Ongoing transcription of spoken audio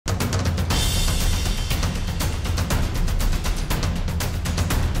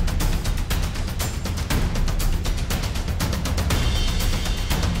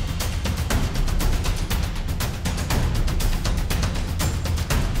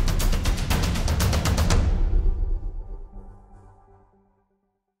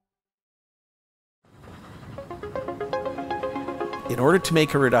In order to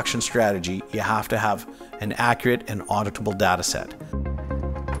make a reduction strategy, you have to have an accurate and auditable data set.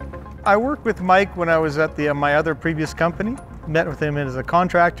 I worked with Mike when I was at my other previous company. Met with him as a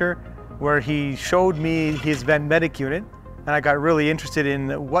contractor where he showed me his VentMEDIC unit, and I got really interested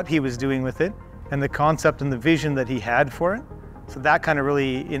in what he was doing with it and the concept and the vision that he had for it. So that kind of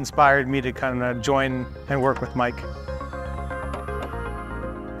really inspired me to kind of join and work with Mike.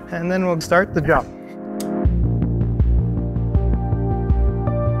 And then we'll start the job.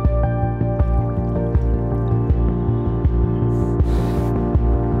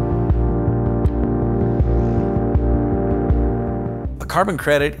 Carbon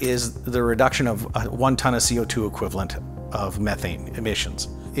credit is the reduction of 1 ton of CO2 equivalent of methane emissions.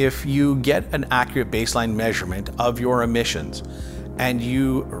 If you get an accurate baseline measurement of your emissions and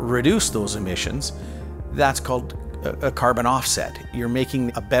you reduce those emissions, that's called a carbon offset. You're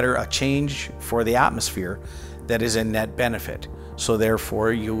making a change for the atmosphere that is a net benefit. So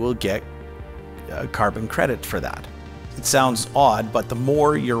therefore you will get a carbon credit for that. It sounds odd, but the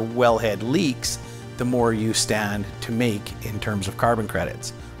more your wellhead leaks, the more you stand to make in terms of carbon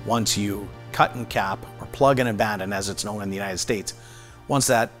credits. Once you cut and cap, or plug and abandon as it's known in the United States, once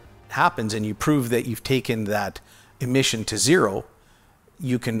that happens and you prove that you've taken that emission to zero,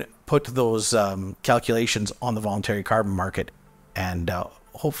 you can put those calculations on the voluntary carbon market, and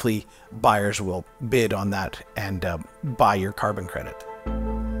hopefully buyers will bid on that and buy your carbon credit.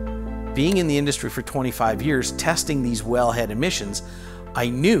 Being in the industry for 25 years, testing these wellhead emissions, I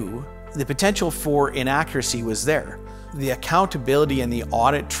knew the potential for inaccuracy was there. The accountability and the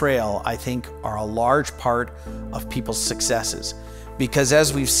audit trail, I think, are a large part of people's successes. Because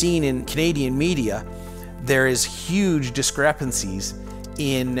as we've seen in Canadian media, there is huge discrepancies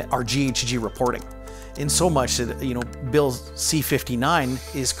in our GHG reporting. In so much that, you know, Bill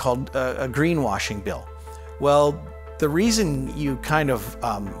C-59 is called a greenwashing bill. Well, the reason you kind of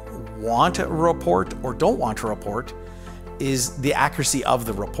want to report or don't want to report is the accuracy of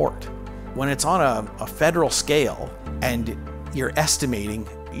the report. When it's on a federal scale and you're estimating,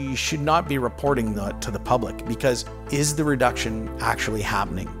 you should not be reporting that to the public, because is the reduction actually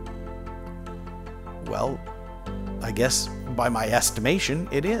happening? Well, I guess by my estimation,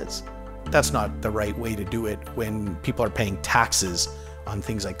 it is. That's not the right way to do it when people are paying taxes on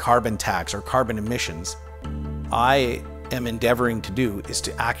things like carbon tax or carbon emissions. I am endeavoring to do is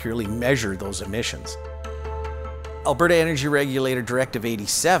to accurately measure those emissions. Alberta Energy Regulator Directive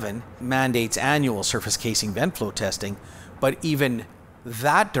 87 mandates annual surface casing vent flow testing, but even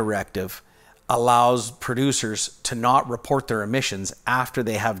that directive allows producers to not report their emissions after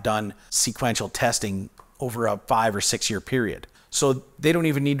they have done sequential testing over a 5 or 6 year period. So they don't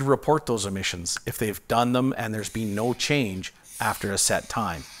even need to report those emissions if they've done them and there's been no change after a set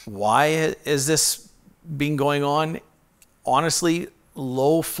time. Why is this been going on? Honestly,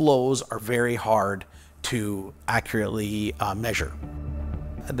 low flows are very hard to accurately measure.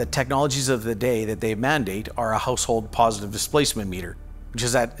 The technologies of the day that they mandate are a household positive displacement meter, which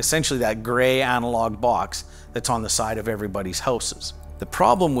is essentially that gray analog box that's on the side of everybody's houses. The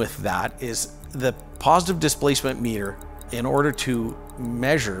problem with that is the positive displacement meter, in order to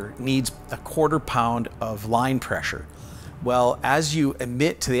measure, needs a 1/4 pound of line pressure. Well, as you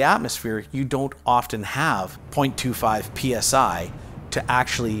emit to the atmosphere, you don't often have 0.25 psi to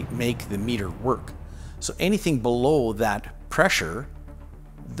actually make the meter work. So anything below that pressure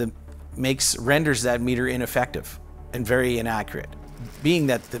renders that meter ineffective and very inaccurate. Being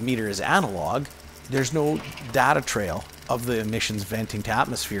that the meter is analog, there's no data trail of the emissions venting to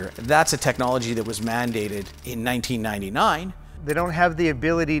atmosphere. That's a technology that was mandated in 1999. They don't have the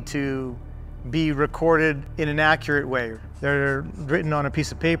ability to be recorded in an accurate way. They're written on a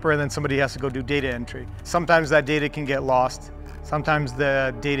piece of paper and then somebody has to go do data entry. Sometimes that data can get lost. Sometimes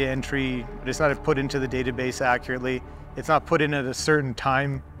the data entry is not put into the database accurately. It's not put in at a certain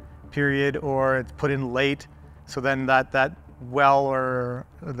time period, or it's put in late. So then that well or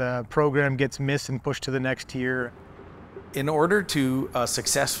the program gets missed and pushed to the next year. In order to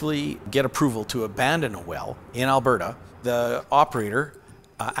successfully get approval to abandon a well in Alberta, the operator,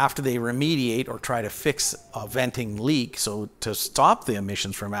 after they remediate or try to fix a venting leak, so to stop the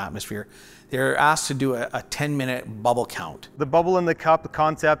emissions from atmosphere, they're asked to do a 10-minute bubble count. The bubble in the cup, the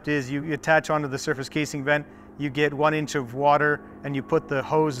concept is you attach onto the surface casing vent, you get 1 inch of water, and you put the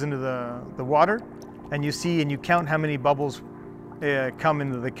hose into the water, and you see and you count how many bubbles come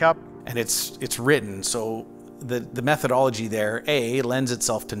into the cup. And it's written, so the methodology there, A, lends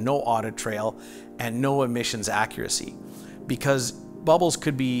itself to no audit trail and no emissions accuracy, because bubbles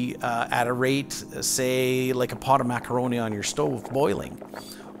could be at a rate, say, like a pot of macaroni on your stove boiling,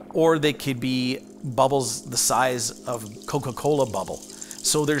 or they could be bubbles the size of Coca-Cola bubble.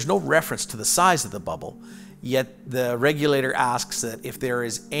 So there's no reference to the size of the bubble, yet the regulator asks that if there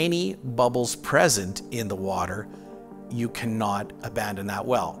is any bubbles present in the water, you cannot abandon that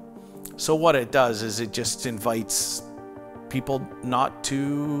well. So what it does is it just invites people not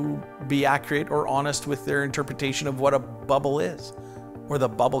to be accurate or honest with their interpretation of what a bubble is, or the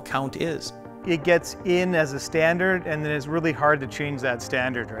bubble count is. It gets in as a standard, and then it's really hard to change that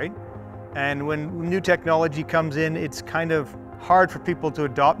standard, right? And when new technology comes in, it's kind of hard for people to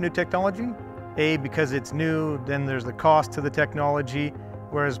adopt new technology. A, because it's new, then there's the cost to the technology,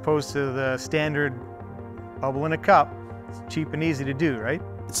 whereas opposed to the standard bubble in a cup, it's cheap and easy to do, right?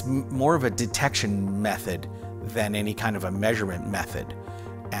 It's more of a detection method than any kind of a measurement method.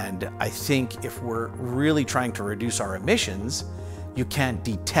 And I think if we're really trying to reduce our emissions, you can't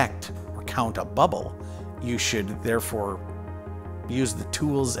detect or count a bubble. You should therefore use the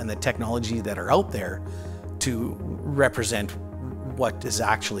tools and the technology that are out there to represent what is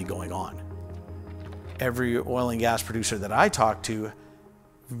actually going on. Every oil and gas producer that I talk to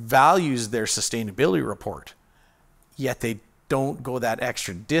values their sustainability report, yet they don't go that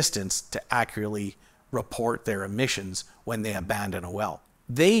extra distance to accurately report their emissions when they abandon a well.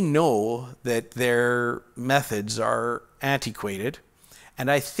 They know that their methods are antiquated,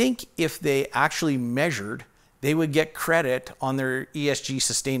 and I think if they actually measured, they would get credit on their ESG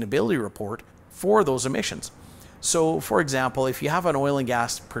sustainability report for those emissions. So for example, if you have an oil and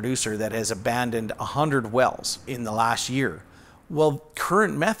gas producer that has abandoned 100 wells in the last year, well,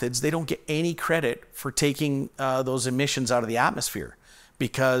 current methods, they don't get any credit for taking those emissions out of the atmosphere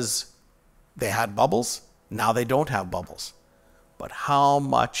because they had bubbles, now they don't have bubbles. But how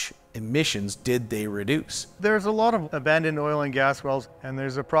much emissions did they reduce? There's a lot of abandoned oil and gas wells, and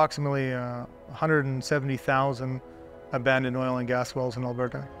there's approximately 170,000 abandoned oil and gas wells in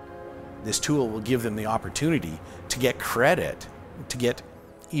Alberta. This tool will give them the opportunity to get credit, to get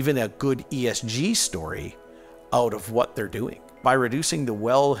even a good ESG story out of what they're doing. By reducing the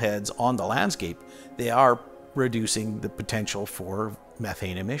wellheads on the landscape, they are reducing the potential for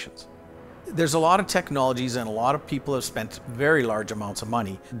methane emissions. There's a lot of technologies and a lot of people have spent very large amounts of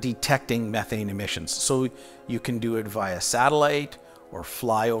money detecting methane emissions. So you can do it via satellite or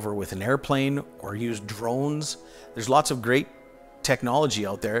fly over with an airplane or use drones. There's lots of great technology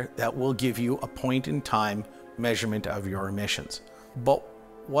out there that will give you a point in time measurement of your emissions. But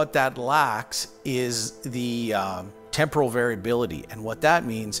what that lacks is the temporal variability. And what that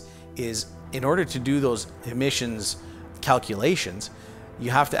means is in order to do those emissions calculations, you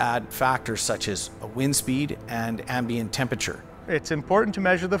have to add factors such as a wind speed and ambient temperature. It's important to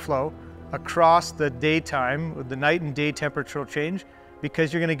measure the flow across the daytime, with the night and day temperature change,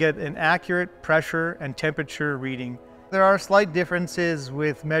 because you're going to get an accurate pressure and temperature reading. There are slight differences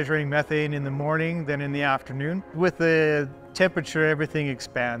with measuring methane in the morning than in the afternoon. With the temperature, everything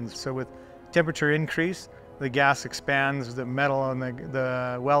expands. So with temperature increase, the gas expands, the metal on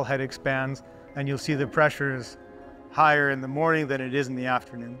the wellhead expands, and you'll see the pressures higher in the morning than it is in the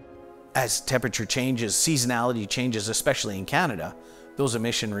afternoon. As temperature changes, seasonality changes, especially in Canada, those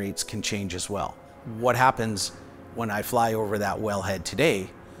emission rates can change as well. What happens when I fly over that wellhead today,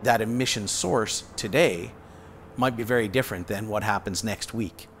 that emission source today might be very different than what happens next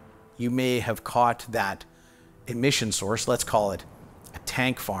week. You may have caught that emission source, let's call it a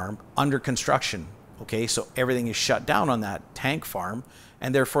tank farm, under construction. Okay, so everything is shut down on that tank farm,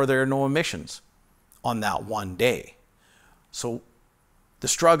 and therefore there are no emissions on that one day. So the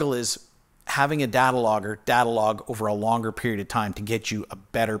struggle is having a data log over a longer period of time to get you a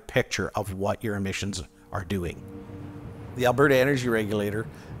better picture of what your emissions are doing. The Alberta Energy Regulator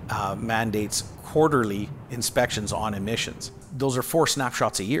mandates quarterly inspections on emissions. Those are 4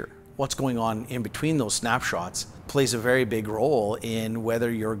 snapshots a year. What's going on in between those snapshots plays a very big role in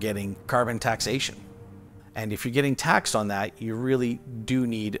whether you're getting carbon taxation. And if you're getting taxed on that, you really do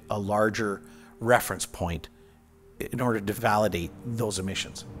need a larger reference point in order to validate those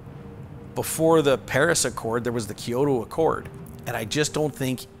emissions. Before the Paris Accord, there was the Kyoto Accord. And I just don't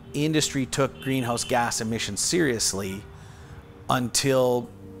think industry took greenhouse gas emissions seriously until,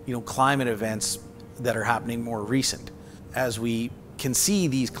 climate events that are happening more recent. As we can see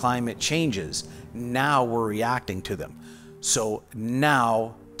these climate changes, now we're reacting to them. So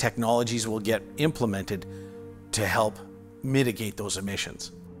now technologies will get implemented to help mitigate those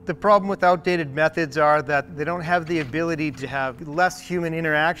emissions. The problem with outdated methods are that they don't have the ability to have less human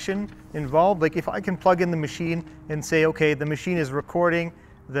interaction involved. Like if I can plug in the machine and say, okay, the machine is recording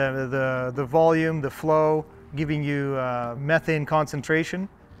the volume, the flow, giving you methane concentration,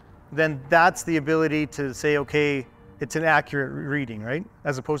 then that's the ability to say, okay, it's an accurate reading, right?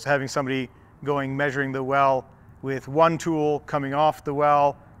 As opposed to having somebody measuring the well with one tool, coming off the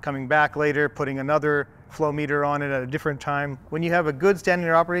well, coming back later, putting another flow meter on it at a different time. When you have a good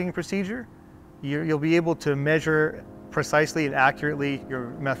standard operating procedure, you'll be able to measure precisely and accurately your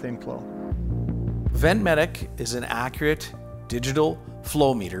methane flow. VentMEDIC is an accurate digital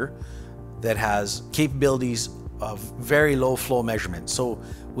flow meter that has capabilities of very low flow measurement. So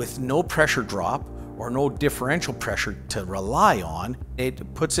with no pressure drop or no differential pressure to rely on,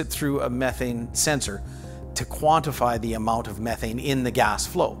 it puts it through a methane sensor to quantify the amount of methane in the gas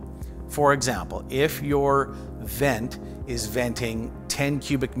flow. For example, if your vent is venting 10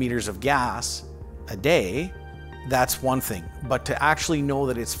 cubic meters of gas a day, that's one thing. But to actually know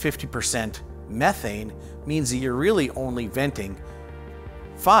that it's 50% methane means that you're really only venting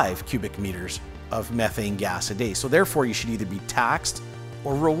 5 cubic meters of methane gas a day. So therefore you should either be taxed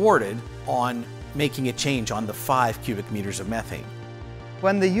or rewarded on making a change on the 5 cubic meters of methane.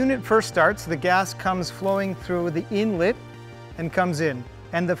 When the unit first starts, the gas comes flowing through the inlet and comes in.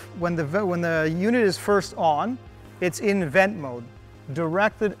 And when the unit is first on, it's in vent mode,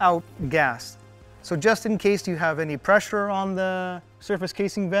 directed out gas. So just in case you have any pressure on the surface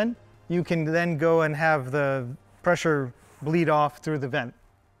casing vent, you can then go and have the pressure bleed off through the vent.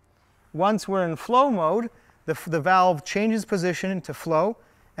 Once we're in flow mode, the valve changes position into flow,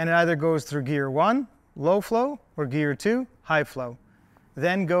 and it either goes through gear 1, low flow, or gear 2, high flow.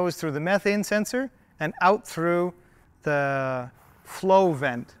 Then goes through the methane sensor and out through the flow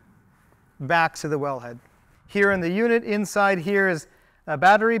vent back to the wellhead. Here in the unit, inside here is a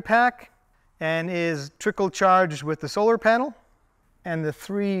battery pack and is trickle charged with the solar panel and the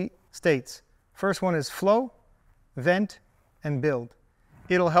 3 states. First one is flow, vent, and build.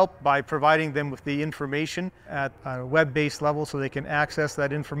 It'll help by providing them with the information at a web-based level so they can access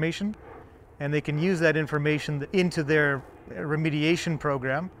that information, and they can use that information into their remediation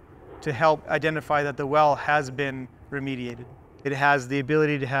program to help identify that the well has been remediated. It has the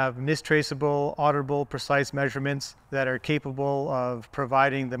ability to have mistraceable, auditable, precise measurements that are capable of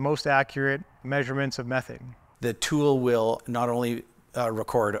providing the most accurate measurements of methane. The tool will not only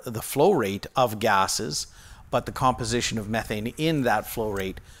record the flow rate of gases, but the composition of methane in that flow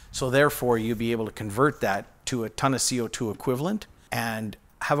rate. So therefore you'll be able to convert that to a ton of CO2 equivalent and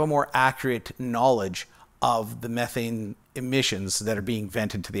have a more accurate knowledge of the methane emissions that are being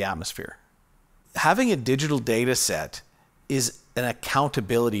vented to the atmosphere. Having a digital data set is an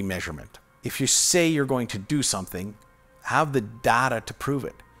accountability measurement. If you say you're going to do something, have the data to prove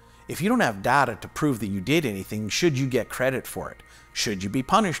it. If you don't have data to prove that you did anything, should you get credit for it? Should you be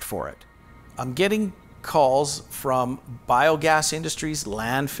punished for it? I'm getting calls from biogas industries,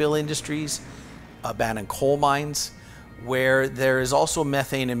 landfill industries, abandoned coal mines, where there is also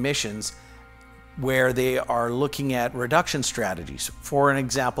methane emissions, where they are looking at reduction strategies. For an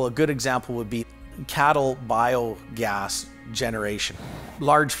example, a good example would be cattle biogas generation.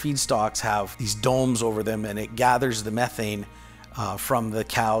 Large feedstocks have these domes over them, and it gathers the methane from the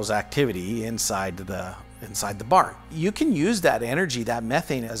cow's activity inside the barn. You can use that energy, that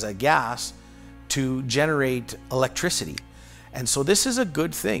methane, as a gas to generate electricity. And so this is a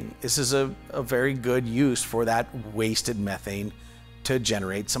good thing. This is a very good use for that wasted methane to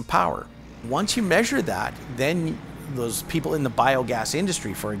generate some power. Once you measure that, then those people in the biogas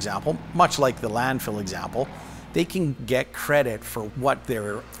industry, for example, much like the landfill example, they can get credit for what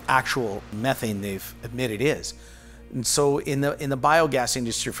their actual methane they've emitted is. And so in the biogas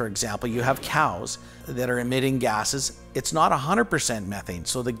industry, for example, you have cows that are emitting gases. It's not 100% methane.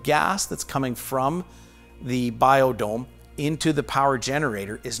 So the gas that's coming from the biodome into the power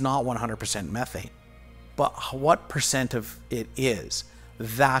generator is not 100% methane. But what percent of it is?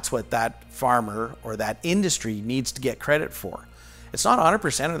 That's what that farmer or that industry needs to get credit for. It's not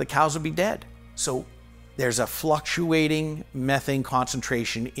 100% or the cows would be dead. So there's a fluctuating methane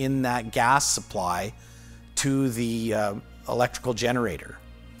concentration in that gas supply to the electrical generator.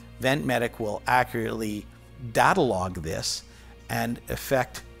 VentMEDIC will accurately data log this and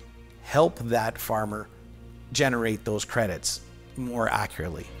help that farmer generate those credits more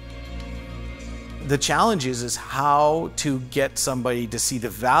accurately. The challenge is how to get somebody to see the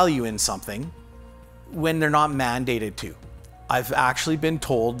value in something when they're not mandated to. I've actually been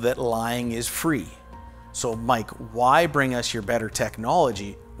told that lying is free. So Mike, why bring us your better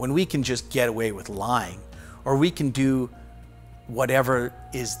technology when we can just get away with lying? Or we can do whatever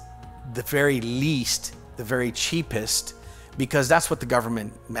is the very least, the very cheapest, because that's what the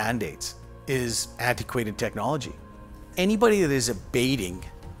government mandates, is antiquated technology. Anybody that is abating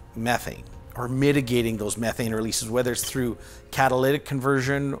methane or mitigating those methane releases, whether it's through catalytic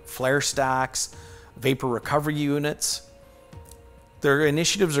conversion, flare stacks, vapor recovery units, their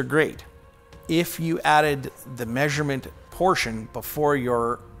initiatives are great. If you added the measurement portion before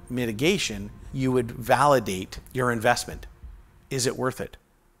your mitigation, you would validate your investment. Is it worth it?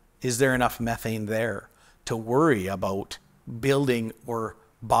 Is there enough methane there to worry about building or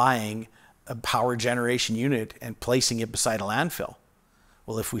buying a power generation unit and placing it beside a landfill?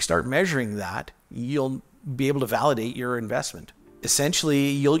 Well, if we start measuring that, you'll be able to validate your investment. Essentially,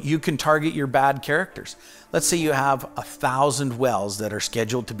 you can target your bad characters. Let's say you have 1,000 wells that are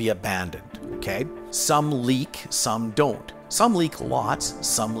scheduled to be abandoned, okay? Some leak, some don't. Some leak lots,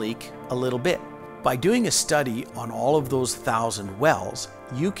 some leak a little bit. By doing a study on all of those 1,000 wells,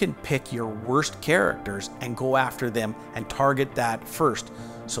 you can pick your worst characters and go after them and target that first,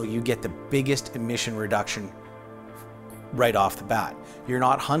 so you get the biggest emission reduction right off the bat. You're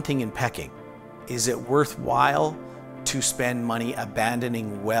not hunting and pecking. Is it worthwhile to spend money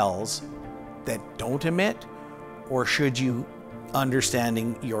abandoning wells that don't emit? Or should you,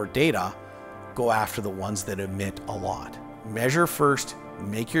 understanding your data, go after the ones that emit a lot? Measure first,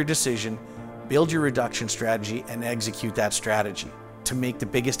 make your decision, build your reduction strategy, and execute that strategy to make the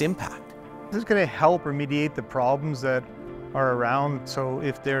biggest impact. This is going to help remediate the problems that are around. So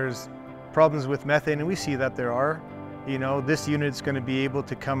if there's problems with methane, and we see that there are, this unit's going to be able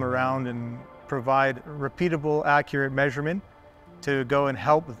to come around and provide repeatable, accurate measurement to go and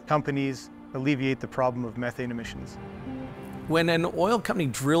help companies alleviate the problem of methane emissions. When an oil company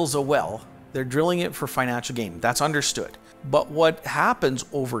drills a well, they're drilling it for financial gain. That's understood. But what happens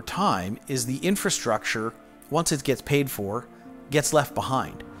over time is the infrastructure, once it gets paid for, gets left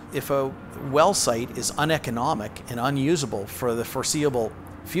behind. If a well site is uneconomic and unusable for the foreseeable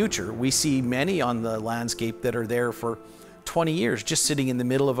future, we see many on the landscape that are there for 20 years, just sitting in the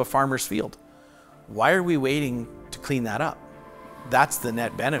middle of a farmer's field. Why are we waiting to clean that up? That's the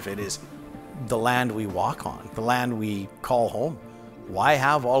net benefit, is the land we walk on, the land we call home. Why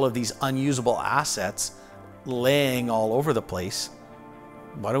have all of these unusable assets laying all over the place?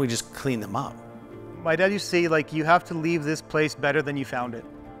 Why don't we just clean them up? My dad used to say, you have to leave this place better than you found it.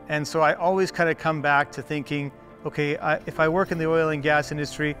 And so I always kind of come back to thinking, okay, if I work in the oil and gas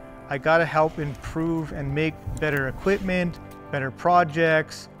industry, I got to help improve and make better equipment, better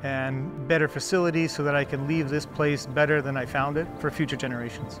projects, and better facilities so that I can leave this place better than I found it for future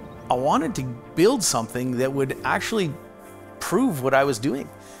generations. I wanted to build something that would actually prove what I was doing,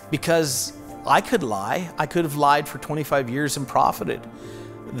 because I could lie. I could have lied for 25 years and profited.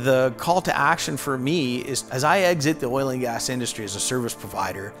 The call to action for me is, as I exit the oil and gas industry as a service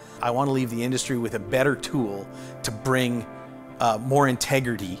provider, I want to leave the industry with a better tool to bring more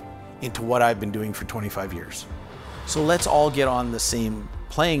integrity into what I've been doing for 25 years. So let's all get on the same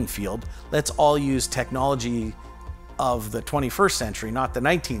playing field. Let's all use technology of the 21st century, not the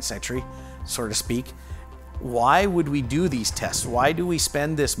 19th century, so to speak. Why would we do these tests? Why do we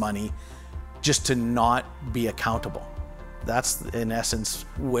spend this money just to not be accountable? That's in essence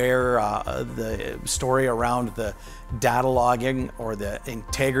where the story around the data logging or the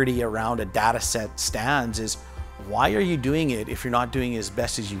integrity around a data set stands, is why are you doing it if you're not doing it as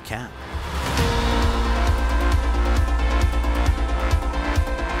best as you can?